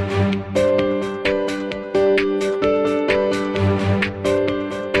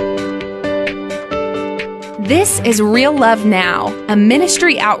This is Real Love Now, a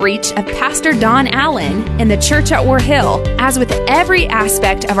ministry outreach of Pastor Don Allen in the church at War Hill. As with every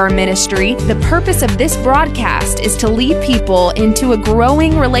aspect of our ministry, the purpose of this broadcast is to lead people into a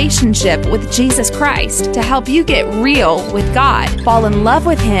growing relationship with Jesus Christ to help you get real with God, fall in love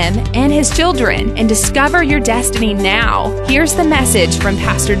with Him and His children, and discover your destiny now. Here's the message from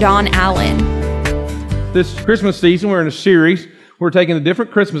Pastor Don Allen. This Christmas season, we're in a series. We're taking the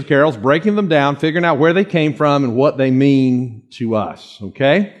different Christmas carols, breaking them down, figuring out where they came from and what they mean to us,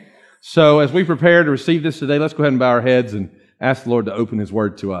 okay? So as we prepare to receive this today, let's go ahead and bow our heads and ask the Lord to open His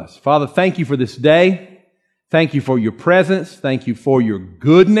Word to us. Father, thank you for this day. Thank you for your presence. Thank you for your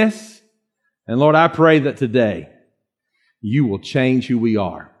goodness. And Lord, I pray that today you will change who we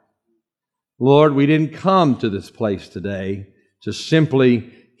are. Lord, we didn't come to this place today to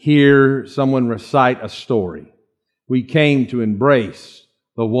simply hear someone recite a story. We came to embrace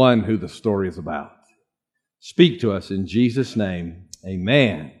the one who the story is about. Speak to us in Jesus' name.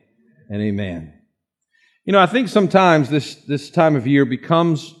 Amen and amen. You know, I think sometimes this time of year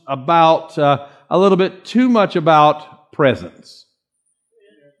becomes about a little bit too much about presents.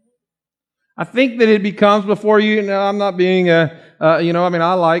 I think that it becomes before I'm not being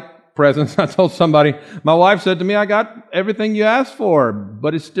I like presents. I told somebody, my wife said to me, I got everything you asked for,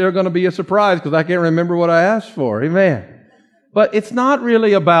 but it's still going to be a surprise because I can't remember what I asked for. Amen. But it's not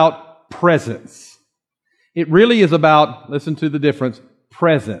really about presents. It really is about, listen to the difference,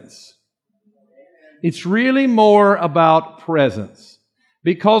 presence. It's really more about presence.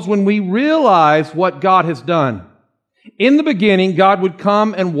 Because when we realize what God has done, in the beginning, God would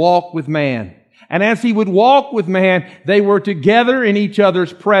come and walk with man. And as He would walk with man, they were together in each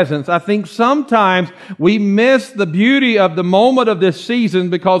other's presence. I think sometimes we miss the beauty of the moment of this season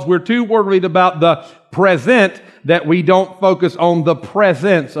because we're too worried about the present that we don't focus on the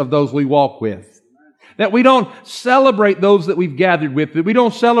presence of those we walk with. That we don't celebrate those that we've gathered with, that we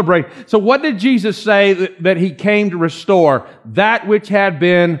don't celebrate. So what did Jesus say that He came to restore? That which had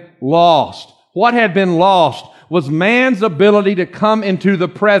been lost. What had been lost was man's ability to come into the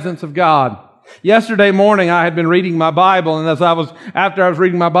presence of God. Yesterday morning, I had been reading my Bible, and after I was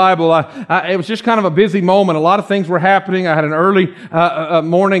reading my Bible, it was just kind of a busy moment. A lot of things were happening. I had an early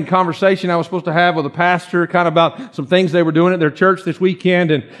morning conversation I was supposed to have with a pastor, kind of about some things they were doing at their church this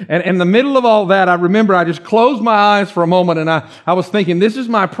weekend. And in the middle of all that, I remember I just closed my eyes for a moment, and I was thinking, this is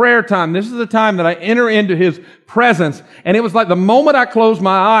my prayer time. This is the time that I enter into His presence. And it was like the moment I closed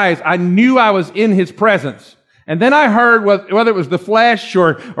my eyes, I knew I was in His presence. And then I heard, whether it was the flesh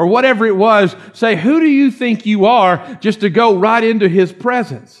or whatever it was, say, who do you think you are just to go right into His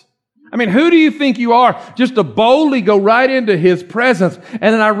presence? I mean, who do you think you are just to boldly go right into His presence?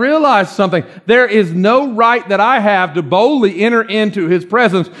 And then I realized something. There is no right that I have to boldly enter into His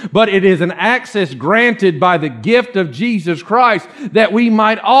presence, but it is an access granted by the gift of Jesus Christ that we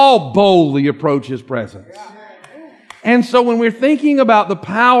might all boldly approach His presence. And so when we're thinking about the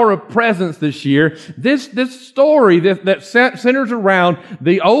power of presence this year, this story that centers around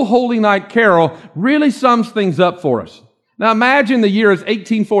the O Holy Night Carol really sums things up for us. Now imagine the year is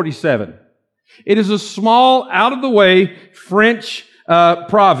 1847. It is a small, out-of-the-way French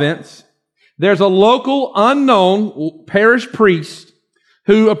province. There's a local unknown parish priest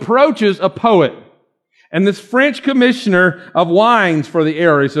who approaches a poet. And this French commissioner of wines for the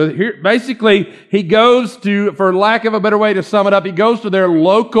area. So here, basically, he goes to, for lack of a better way to sum it up, he goes to their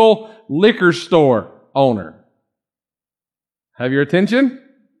local liquor store owner. Have your attention?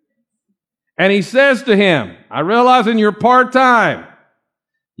 And he says to him, I realize in your part-time,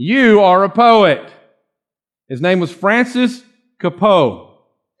 you are a poet. His name was Francis Capot.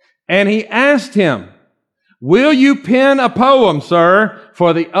 And he asked him, will you pen a poem, sir,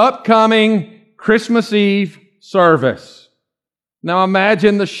 for the upcoming Christmas Eve service? Now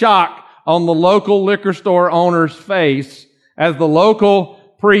imagine the shock on the local liquor store owner's face as the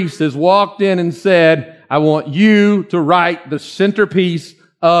local priest has walked in and said, I want you to write the centerpiece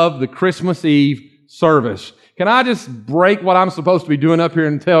of the Christmas Eve service. Can I just break what I'm supposed to be doing up here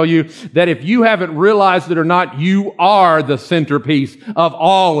and tell you that if you haven't realized it or not, you are the centerpiece of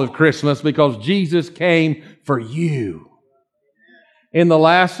all of Christmas because Jesus came for you. In the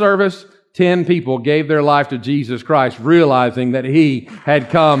last service, 10 people gave their life to Jesus Christ, realizing that He had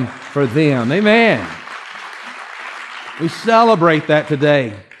come for them. Amen. We celebrate that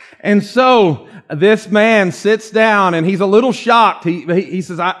today. And so this man sits down and he's a little shocked. He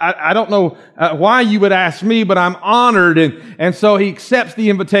says, I don't know why you would ask me, but I'm honored. And so he accepts the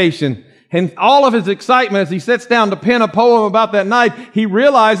invitation. And all of his excitement as he sits down to pen a poem about that night, he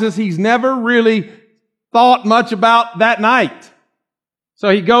realizes he's never really thought much about that night. So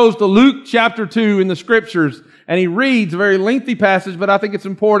he goes to Luke chapter 2 in the scriptures, and he reads a very lengthy passage, but I think it's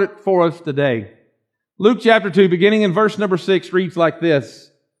important for us today. Luke chapter 2, beginning in verse number 6, reads like this.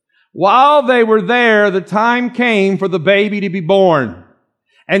 While they were there, the time came for the baby to be born,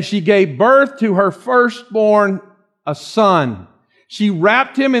 and she gave birth to her firstborn, a son. She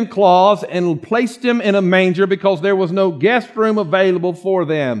wrapped him in cloths and placed him in a manger because there was no guest room available for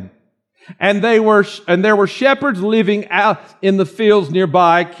them. And there were shepherds living out in the fields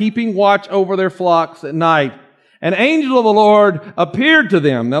nearby, keeping watch over their flocks at night. An angel of the Lord appeared to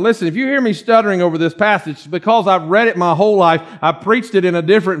them. Now listen, if you hear me stuttering over this passage, it's because I've read it my whole life. I preached it in a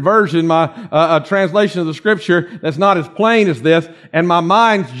different version, a translation of the scripture that's not as plain as this, and my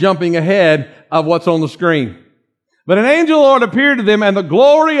mind's jumping ahead of what's on the screen. But an angel of the Lord appeared to them, and the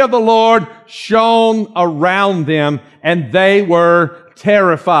glory of the Lord shone around them, and they were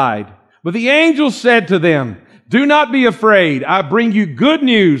terrified. But the angel said to them, do not be afraid. I bring you good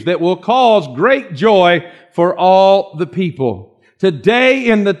news that will cause great joy for all the people. Today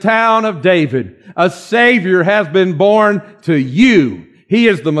in the town of David, a Savior has been born to you. He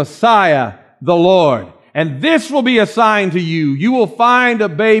is the Messiah, the Lord. And this will be a sign to you. You will find a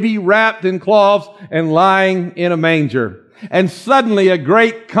baby wrapped in cloths and lying in a manger. And suddenly a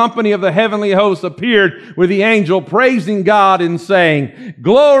great company of the heavenly hosts appeared with the angel, praising God and saying,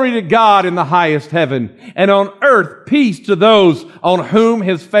 glory to God in the highest heaven, and on earth peace to those on whom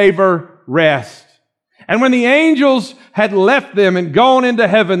his favor rests. And when the angels had left them and gone into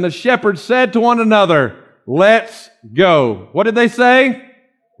heaven, the shepherds said to one another, let's go. What did they say?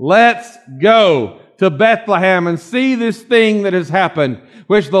 Let's go to Bethlehem and see this thing that has happened,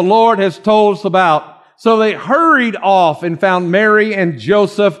 which the Lord has told us about. So they hurried off and found Mary and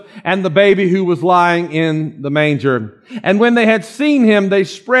Joseph and the baby who was lying in the manger. And when they had seen him, they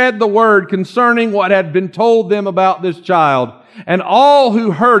spread the word concerning what had been told them about this child. And all who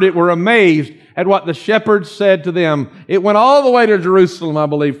heard it were amazed at what the shepherds said to them. It went all the way to Jerusalem, I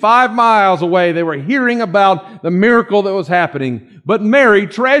believe. 5 miles away, they were hearing about the miracle that was happening. But Mary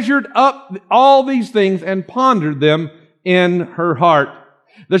treasured up all these things and pondered them in her heart.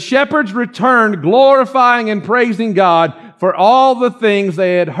 The shepherds returned, glorifying and praising God for all the things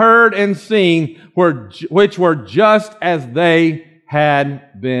they had heard and seen, which were just as they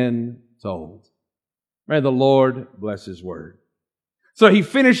had been told. May the Lord bless His word. So he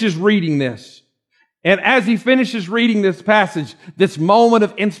finishes reading this. And as he finishes reading this passage, this moment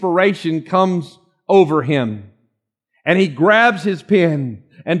of inspiration comes over him. And he grabs his pen,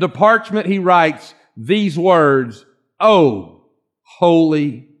 and to parchment he writes these words, "Oh,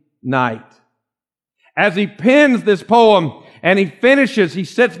 holy night." As he pens this poem and he finishes, he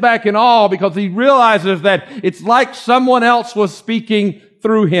sits back in awe because he realizes that it's like someone else was speaking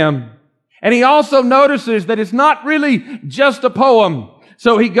through him. And he also notices that it's not really just a poem.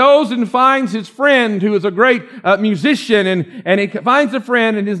 So he goes and finds his friend who is a great musician, and he finds a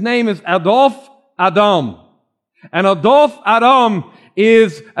friend, and his name is Adolphe Adam. And Adolphe Adam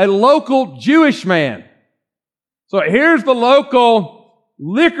is a local Jewish man. So here's the local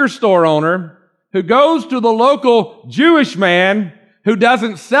liquor store owner who goes to the local Jewish man who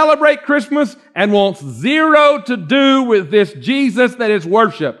doesn't celebrate Christmas and wants zero to do with this Jesus that is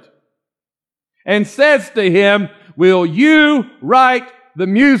worshiped, and says to him, "Will you write the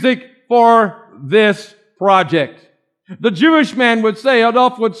music for this project?" The Jewish man would say,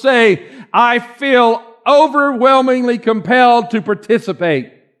 Adolphe would say, "I feel overwhelmingly compelled to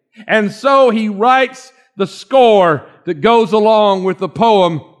participate." And so he writes the score that goes along with the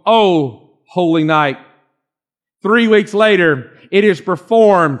poem, "Oh, Holy Night." 3 weeks later, it is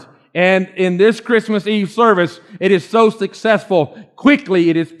performed, and in this Christmas Eve service, it is so successful, quickly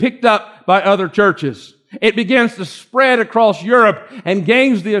it is picked up by other churches. It begins to spread across Europe and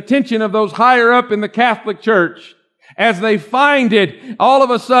gains the attention of those higher up in the Catholic Church. As they find it, all of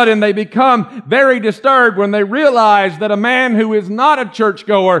a sudden they become very disturbed when they realize that a man who is not a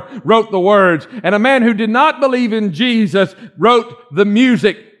churchgoer wrote the words, and a man who did not believe in Jesus wrote the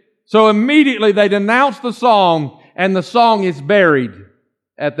music. So immediately they denounce the song, and the song is buried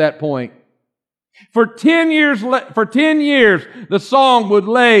at that point. For 10 years, the song would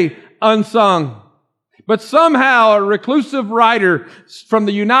lay unsung. But somehow a reclusive writer from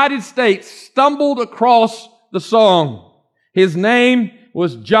the United States stumbled across the song. His name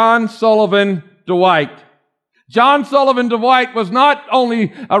was John Sullivan Dwight. John Sullivan Dwight was not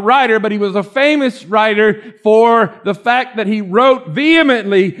only a writer, but he was a famous writer for the fact that he wrote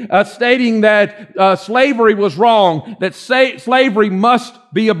vehemently stating that slavery was wrong, that slavery must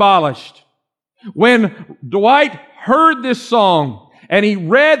be abolished. When Dwight heard this song And he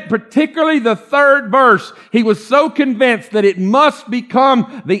read particularly the third verse. He was so convinced that it must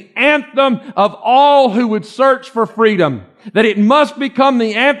become the anthem of all who would search for freedom. That it must become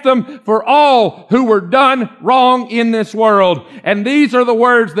the anthem for all who were done wrong in this world. And these are the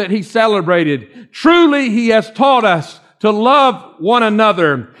words that he celebrated. Truly he has taught us to love one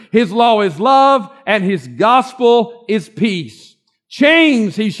another. His law is love, and his gospel is peace.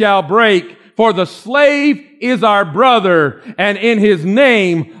 Chains he shall break, for the slave is our brother, and in his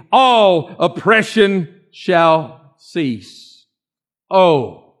name all oppression shall cease.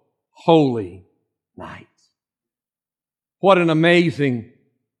 Oh, holy night. What an amazing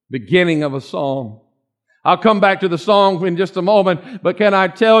beginning of a song. I'll come back to the song in just a moment, but can I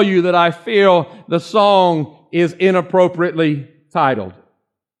tell you that I feel the song is inappropriately titled.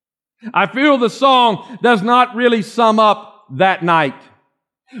 I feel the song does not really sum up that night.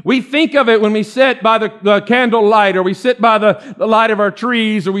 We think of it when we sit by the candle light, or we sit by the light of our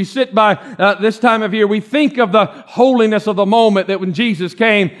trees, or we sit by this time of year. We think of the holiness of the moment that when Jesus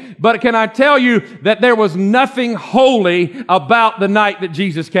came. But can I tell you that there was nothing holy about the night that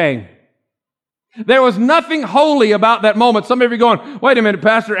Jesus came? There was nothing holy about that moment. Some of you are going, wait a minute,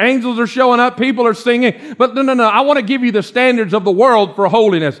 Pastor, angels are showing up, people are singing. But no. I want to give you the standards of the world for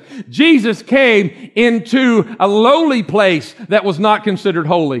holiness. Jesus came into a lowly place that was not considered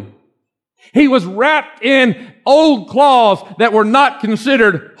holy. He was wrapped in old cloths that were not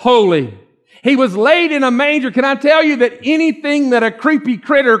considered holy. He was laid in a manger. Can I tell you that anything that a creepy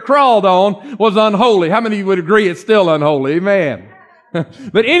critter crawled on was unholy? How many of you would agree it's still unholy? Amen.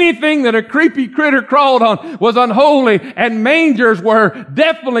 But anything that a creepy critter crawled on was unholy, and mangers were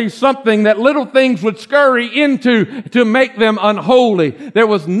definitely something that little things would scurry into to make them unholy. There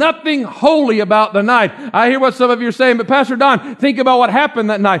was nothing holy about the night. I hear what some of you are saying, but Pastor Don, think about what happened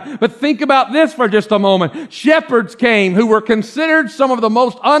that night. But think about this for just a moment. Shepherds came who were considered some of the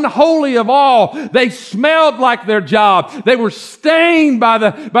most unholy of all. They smelled like their job. They were stained by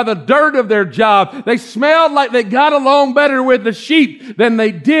the dirt of their job. They smelled like they got along better with the sheep than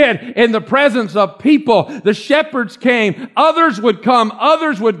they did in the presence of people. The shepherds came. Others would come.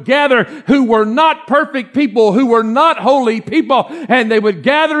 Others would gather who were not perfect people, who were not holy people. And they would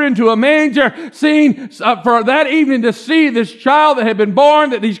gather into a manger, seeing for that evening to see this child that had been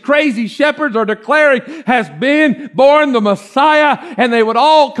born, that these crazy shepherds are declaring has been born, the Messiah. And they would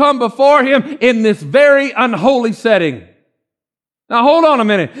all come before him in this very unholy setting. Now hold on a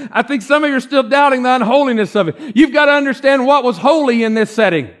minute. I think some of you are still doubting the unholiness of it. You've got to understand what was holy in this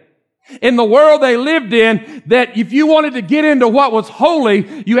setting. In the world they lived in, that if you wanted to get into what was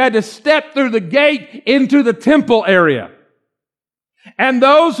holy, you had to step through the gate into the temple area. And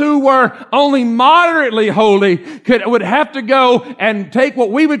those who were only moderately holy would have to go and take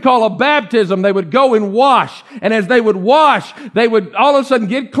what we would call a baptism. They would go and wash. And as they would wash, they would all of a sudden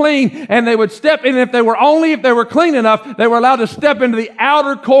get clean, and they would step in. If they were clean enough, they were allowed to step into the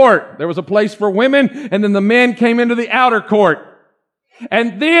outer court. There was a place for women, and then the men came into the outer court.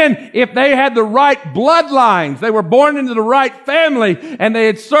 And then, if they had the right bloodlines, they were born into the right family, and they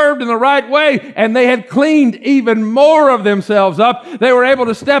had served in the right way, and they had cleaned even more of themselves up, they were able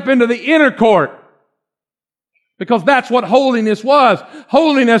to step into the inner court. Because that's what holiness was.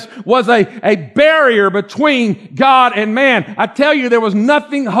 Holiness was a barrier between God and man. I tell you, there was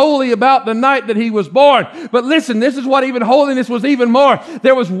nothing holy about the night that he was born. But listen, this is what even holiness was even more.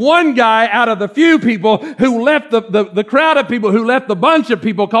 There was one guy out of the few people who left the crowd of people, who left the bunch of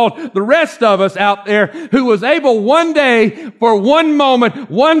people called the rest of us out there, who was able one day, for one moment,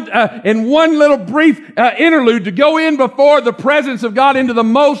 in one little brief interlude, to go in before the presence of God into the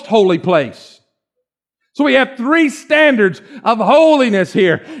most holy place. So we have three standards of holiness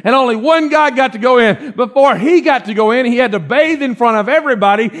here. And only one guy got to go in. Before he got to go in, he had to bathe in front of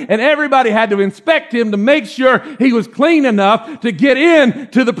everybody, and everybody had to inspect him to make sure he was clean enough to get in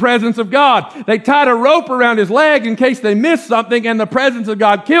to the presence of God. They tied a rope around his leg in case they missed something, and the presence of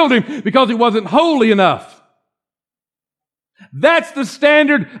God killed him because he wasn't holy enough. That's the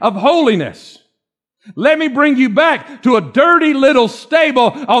standard of holiness. Let me bring you back to a dirty little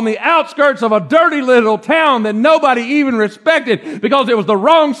stable on the outskirts of a dirty little town that nobody even respected because it was the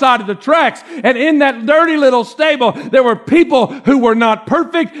wrong side of the tracks. And in that dirty little stable, there were people who were not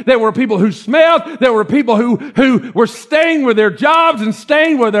perfect. There were people who smelled. There were people who were stained with their jobs and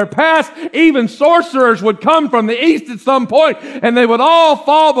stained with their past. Even sorcerers would come from the east at some point, and they would all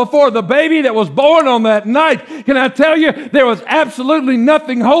fall before the baby that was born on that night. Can I tell you, there was absolutely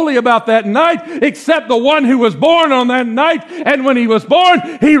nothing holy about that night except the one who was born on that night. And when he was born,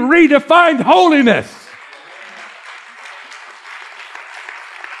 he redefined holiness.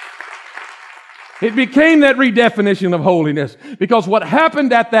 It became that redefinition of holiness because what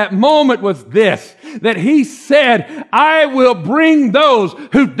happened at that moment was this, that he said, I will bring those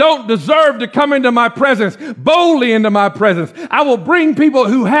who don't deserve to come into my presence boldly into my presence. I will bring people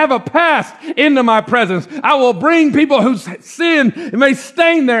who have a past into my presence. I will bring people whose sin may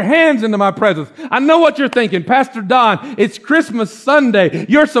stain their hands into my presence. I know what you're thinking, Pastor Don, it's Christmas Sunday.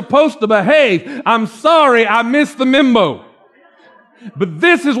 You're supposed to behave. I'm sorry, I missed the memo. But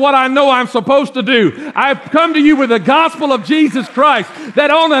this is what I know I'm supposed to do. I've come to you with the gospel of Jesus Christ,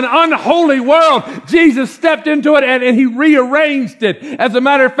 that on an unholy world, Jesus stepped into it and he rearranged it. As a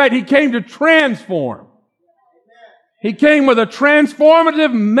matter of fact, he came to transform. He came with a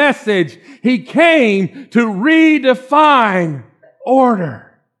transformative message. He came to redefine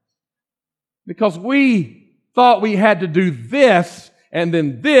order. Because we thought we had to do this, and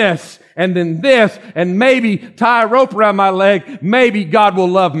then this, and then this, and maybe tie a rope around my leg, maybe God will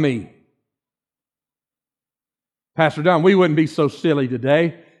love me. Pastor Don, we wouldn't be so silly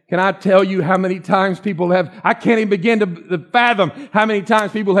today. Can I tell you how many times people have, I can't even begin to fathom how many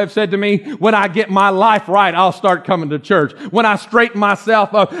times people have said to me, when I get my life right, I'll start coming to church. When I straighten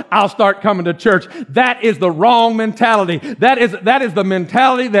myself up, I'll start coming to church. That is the wrong mentality. That is the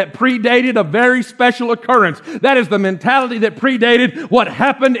mentality that predated a very special occurrence. That is the mentality that predated what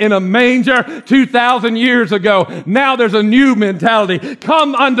happened in a manger 2,000 years ago. Now there's a new mentality.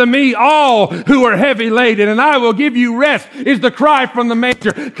 Come unto me all who are heavy laden, and I will give you rest, is the cry from the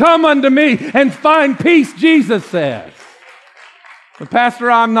manger. Come unto me and find peace, Jesus says. But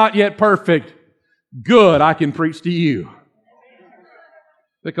Pastor, I'm not yet perfect. Good, I can preach to you.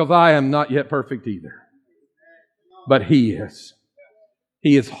 Because I am not yet perfect either. But He is.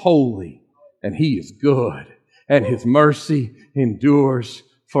 He is holy and He is good. And His mercy endures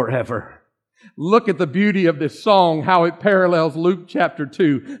forever. Look at the beauty of this song, how it parallels Luke chapter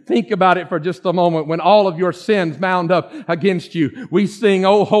 2. Think about it for just a moment. When all of your sins mound up against you, we sing,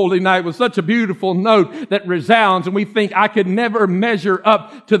 "O Holy Night," with such a beautiful note that resounds, and we think, I could never measure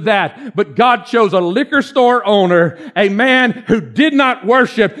up to that. But God chose a liquor store owner, a man who did not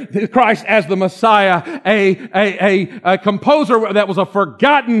worship Christ as the Messiah, a composer that was a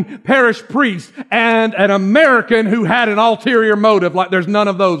forgotten parish priest, and an American who had an ulterior motive like there's none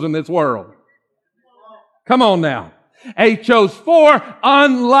of those in this world. Come on now. He chose 4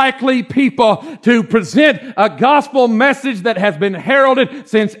 unlikely people to present a gospel message that has been heralded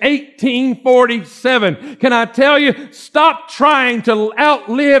since 1847. Can I tell you, stop trying to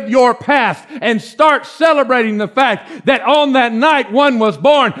outlive your past and start celebrating the fact that on that night one was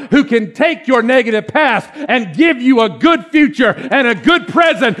born who can take your negative past and give you a good future and a good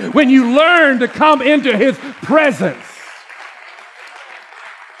present when you learn to come into His presence.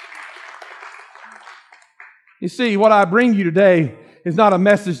 You see, what I bring you today is not a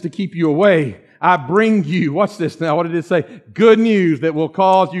message to keep you away. I bring you, watch this now, what did it say? Good news that will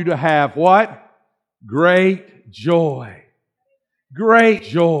cause you to have what? Great joy. Great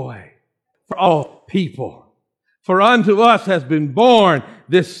joy for all people. For unto us has been born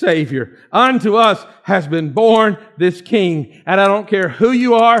this Savior. Unto us has been born this King. And I don't care who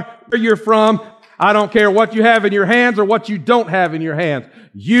you are, where you're from. I don't care what you have in your hands or what you don't have in your hands.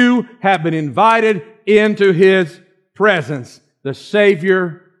 You have been invited into His presence. The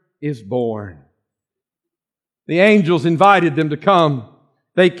Savior is born. The angels invited them to come.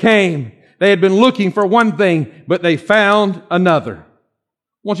 They came. They had been looking for one thing, but they found another. I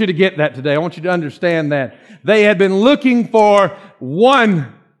want you to get that today. I want you to understand that. They had been looking for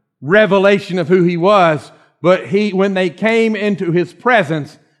one revelation of who He was, but when they came into His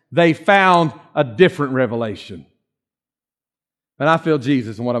presence, they found a different revelation. And I feel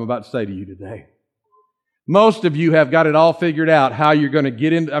Jesus in what I'm about to say to you today. Most of you have got it all figured out how you're going to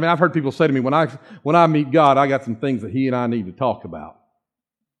get into. I mean, I've heard people say to me, when I meet God, I got some things that He and I need to talk about.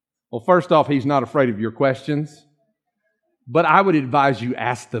 Well, first off, He's not afraid of your questions, but I would advise you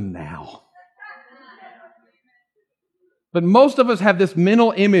ask them now. But most of us have this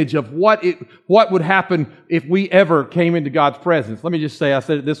mental image of what would happen if we ever came into God's presence. Let me just say, I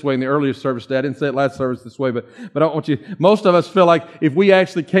said it this way in the earlier service today. I didn't say it last service this way, but I want you. Most of us feel like if we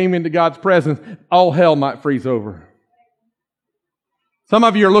actually came into God's presence, all hell might freeze over. Some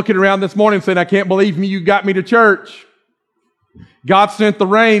of you are looking around this morning saying, I can't believe you got me to church. God sent the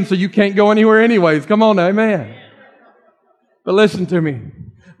rain, so you can't go anywhere anyways. Come on, amen. But listen to me.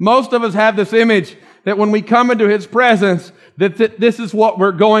 Most of us have this image that when we come into His presence, that this is what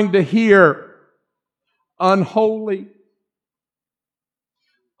we're going to hear. Unholy.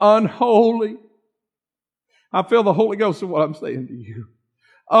 Unholy. I feel the Holy Ghost in what I'm saying to you.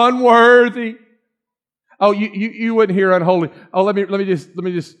 Unworthy. Oh, you wouldn't hear unholy. Oh, let me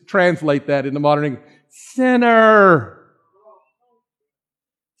just translate that into modern English. Sinner.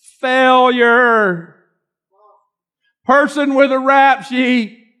 Failure. Person with a rap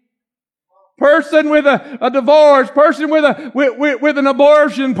sheet. Person with a divorce, person with an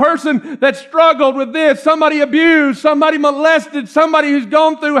abortion, person that struggled with this, somebody abused, somebody molested, somebody who's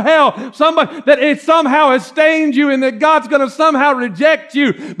gone through hell, somebody that it somehow has stained you and that God's going to somehow reject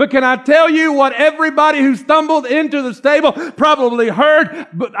you. But can I tell you what everybody who stumbled into the stable probably heard?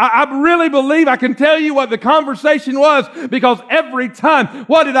 But I really believe I can tell you what the conversation was, because every time,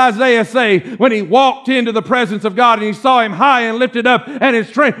 what did Isaiah say when he walked into the presence of God and he saw him high and lifted up and his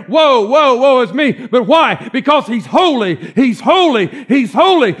strength? Whoa, whoa, whoa. Is me. But why? Because He's holy. He's holy. He's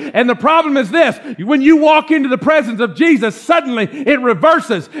holy. And the problem is this. When you walk into the presence of Jesus, suddenly it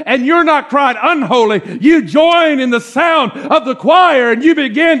reverses and you're not crying unholy. You join in the sound of the choir and you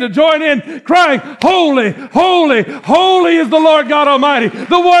begin to join in crying, holy, holy, holy is the Lord God Almighty,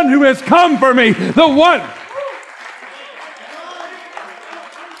 the one who has come for me, the one.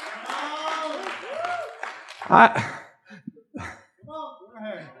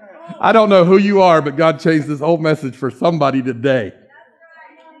 I don't know who you are, but God changed this whole message for somebody today.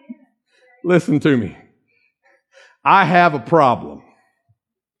 Listen to me. I have a problem.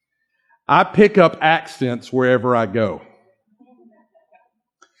 I pick up accents wherever I go.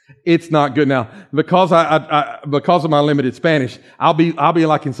 It's not good. Now, because of my limited Spanish, I'll be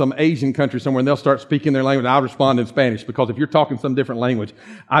like in some Asian country somewhere and they'll start speaking their language. I'll respond in Spanish, because if you're talking some different language,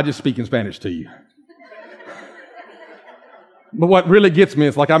 I just speak in Spanish to you. But what really gets me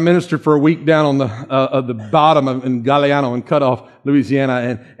is, like, I ministered for a week down on the bottom in Galeano in Cutoff,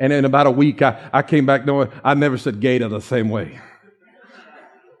 Louisiana, and in about a week I came back knowing I never said gator the same way.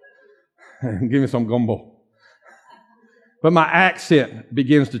 Give me some gumbo. But my accent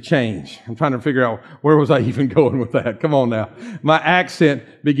begins to change. I'm trying to figure out where was I even going with that. Come on now. My accent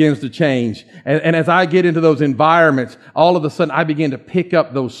begins to change. And as I get into those environments, all of a sudden I begin to pick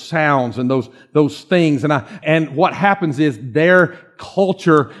up those sounds and those things. And what happens is their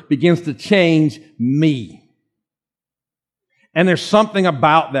culture begins to change me. And there's something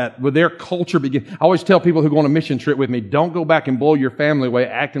about that where their culture begins. I always tell people who go on a mission trip with me, don't go back and blow your family away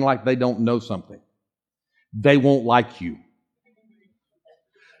acting like they don't know something. They won't like you.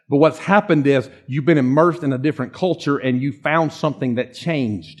 But what's happened is you've been immersed in a different culture and you found something that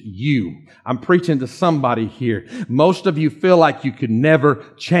changed you. I'm preaching to somebody here. Most of you feel like you could never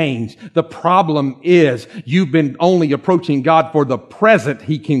change. The problem is you've been only approaching God for the present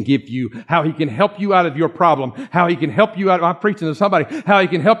He can give you, how He can help you out of your problem, how He can help you out. I'm preaching to somebody, how He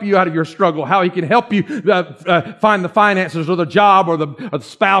can help you out of your struggle, how He can help you find the finances or the job or the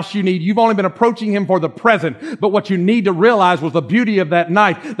spouse you need. You've only been approaching Him for the present. But what you need to realize was the beauty of that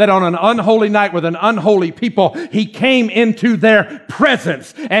night, that on an unholy night with an unholy people, He came into their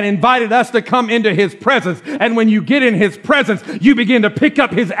presence and invited us to come into His presence. And when you get in His presence, you begin to pick up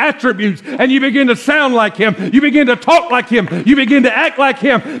His attributes and you begin to sound like Him. You begin to talk like Him. You begin to act like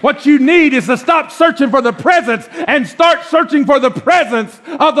Him. What you need is to stop searching for the presence and start searching for the presence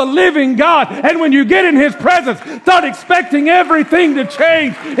of the living God. And when you get in His presence, start expecting everything to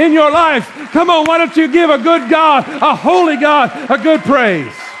change in your life. Come on, why don't you give a good God, a holy God, a good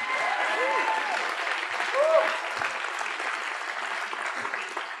praise?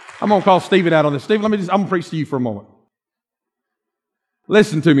 I'm going to call Stephen out on this. Stephen, I'm going to preach to you for a moment.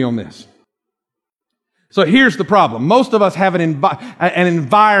 Listen to me on this. So here's the problem. Most of us have an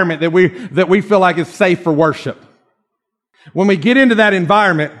environment that we feel like is safe for worship. When we get into that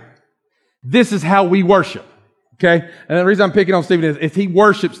environment, this is how we worship. Okay? And the reason I'm picking on Stephen is he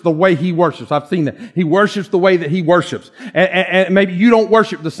worships the way he worships. I've seen that. He worships the way that he worships. And maybe you don't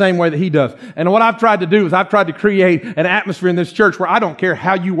worship the same way that he does. And what I've tried to do is I've tried to create an atmosphere in this church where I don't care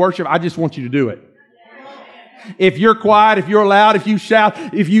how you worship. I just want you to do it. If you're quiet, if you're loud, if you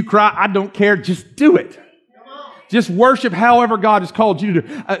shout, if you cry, I don't care. Just do it. Just worship however God has called you to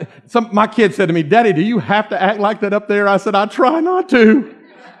do. My kid said to me, Daddy, do you have to act like that up there? I said, I try not to.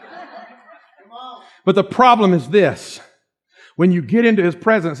 But the problem is this. When you get into His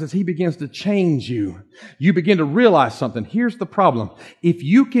presence, as He begins to change you, you begin to realize something. Here's the problem. If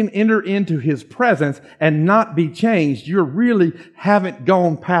you can enter into His presence and not be changed, you really haven't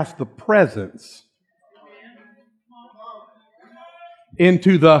gone past the presence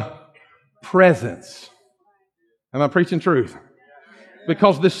into the presence. Am I preaching truth?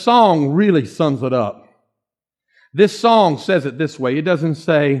 Because this song really sums it up. This song says it this way. It doesn't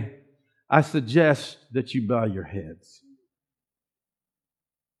say, I suggest that you bow your heads.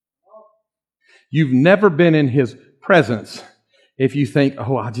 You've never been in His presence if you think,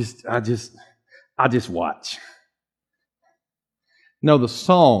 oh, I I'll just watch. No, the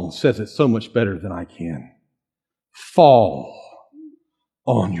song says it so much better than I can. Fall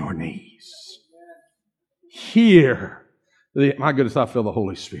on your knees. Hear. My goodness, I feel the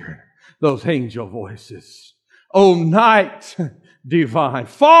Holy Spirit. Those angel voices. O night divine,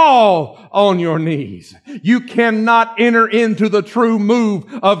 fall on your knees. You cannot enter into the true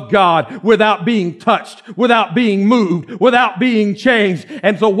move of God without being touched, without being moved, without being changed.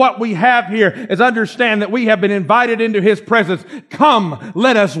 And so what we have here is understand that we have been invited into His presence. Come,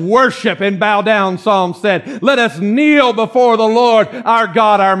 let us worship and bow down, Psalm said. Let us kneel before the Lord, our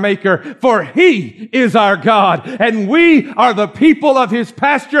God, our Maker, for He is our God, and we are the people of His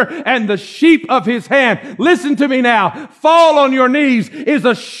pasture and the sheep of His hand. Listen to me now. Fall on your knees is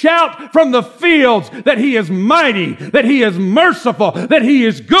a shout from the fields that He is mighty, that He is merciful, that He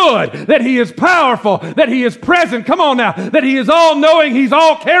is good, that He is powerful, that He is present. Come on now. That He is all-knowing, He's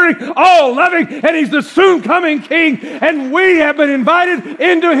all-caring, all-loving, and He's the soon-coming King, and we have been invited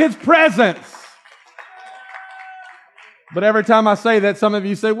into His presence. But every time I say that, some of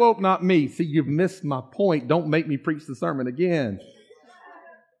you say, well, not me. See, you've missed my point. Don't make me preach the sermon again.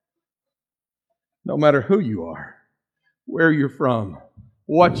 No matter who you are, where you're from,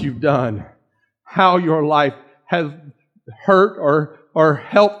 what you've done, how your life has hurt or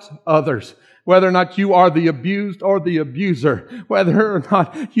helped others, whether or not you are the abused or the abuser, whether or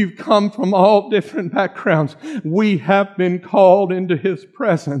not you've come from all different backgrounds, we have been called into His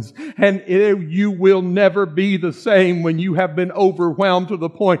presence. And you will never be the same when you have been overwhelmed to the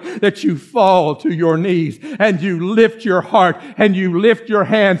point that you fall to your knees and you lift your heart and you lift your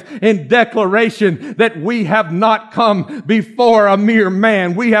hands in declaration that we have not come before a mere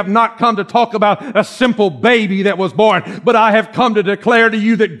man. We have not come to talk about a simple baby that was born, but I have come to declare to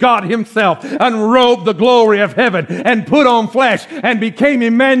you that God Himself unrobed the glory of heaven and put on flesh and became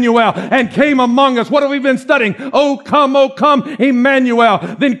Emmanuel and came among us. What have we been studying? Oh come, Emmanuel.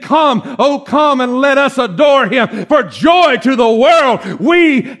 Then come, oh come and let us adore Him. For joy to the world,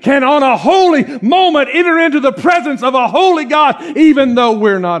 we can on a holy moment enter into the presence of a holy God even though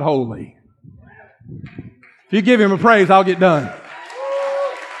we're not holy. If you give Him a praise, I'll get done.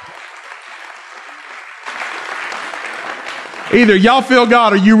 Either y'all feel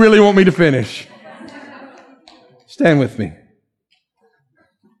God or you really want me to finish. Stand with me.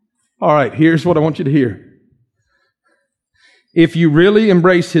 All right, here's what I want you to hear. If you really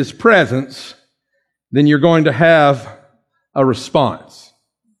embrace His presence, then you're going to have a response.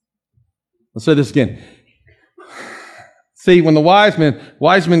 Let's say this again. See, when the wise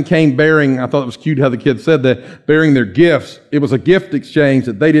men came bearing, I thought it was cute how the kids said that, bearing their gifts, it was a gift exchange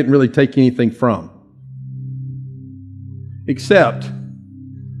that they didn't really take anything from. Except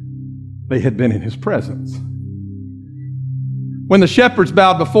they had been in His presence. When the shepherds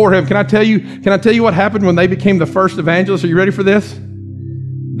bowed before Him, can I tell you what happened when they became the first evangelists? Are you ready for this?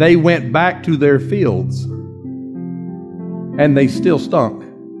 They went back to their fields and they still stunk.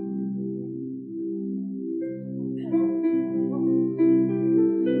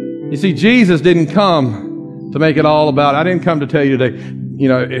 You see, Jesus didn't come to make it all about, I didn't come to tell you today, you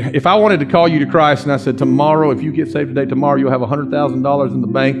know, if I wanted to call you to Christ and I said, tomorrow, if you get saved today, tomorrow you'll have $100,000 in the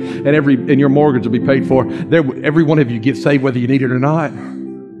bank and your mortgage will be paid for. Every one of you get saved whether you need it or not.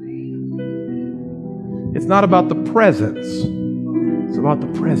 It's not about the presence. It's about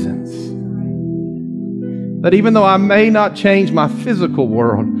the presence. That even though I may not change my physical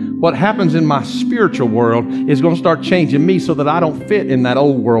world, what happens in my spiritual world is going to start changing me so that I don't fit in that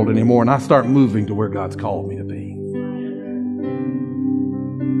old world anymore and I start moving to where God's called me to be.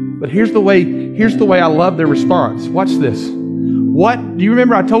 But here's the way I love their response. Watch this. Do you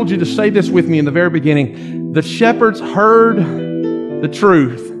remember I told you to say this with me in the very beginning? The shepherds heard the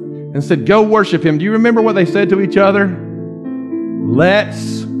truth and said, go worship Him. Do you remember what they said to each other?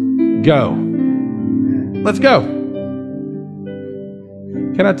 Let's go. Let's go.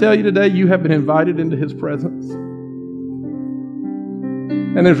 Can I tell you today, you have been invited into His presence?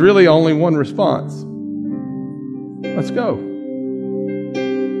 And there's really only one response. Let's go.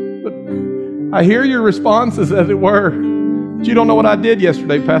 I hear your responses, as it were. But you don't know what I did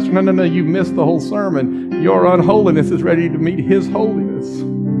yesterday, Pastor. No, you've missed the whole sermon. Your unholiness is ready to meet His holiness.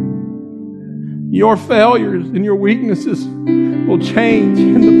 Your failures and your weaknesses will change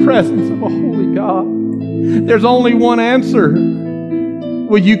in the presence of a holy God. There's only one answer.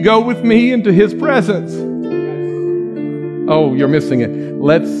 Will you go with me into His presence? Oh, you're missing it.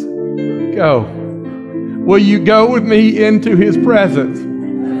 Let's go. Will you go with me into His presence?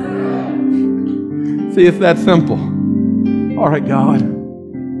 See, it's that simple. All right, God,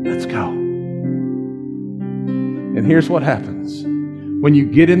 let's go. And here's what happens. When you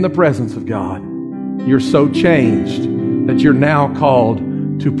get in the presence of God, You're so changed that you're now called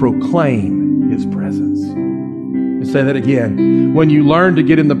to proclaim His presence. And say that again. When you learn to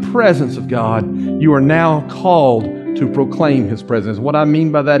get in the presence of God, you are now called to proclaim His presence. What I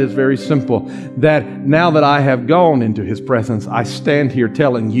mean by that is very simple. That now that I have gone into His presence, I stand here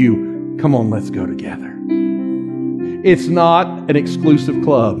telling you, come on, let's go together. It's not an exclusive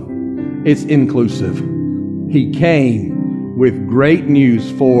club. It's inclusive. He came with great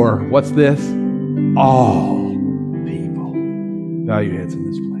news for, what's this? All people. Bow your heads in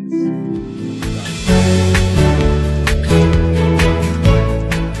this place.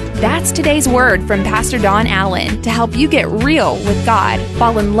 That's today's word from Pastor Don Allen to help you get real with God,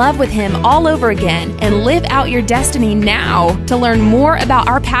 fall in love with Him all over again, and live out your destiny now. To learn more about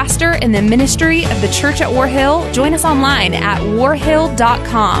our pastor and the ministry of the church at War Hill, join us online at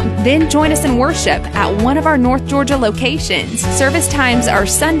warhill.com. Then join us in worship at one of our North Georgia locations. Service times are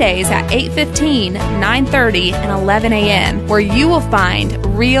Sundays at 8:15, 9:30, and 11 a.m., where you will find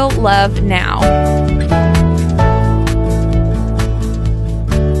real love now.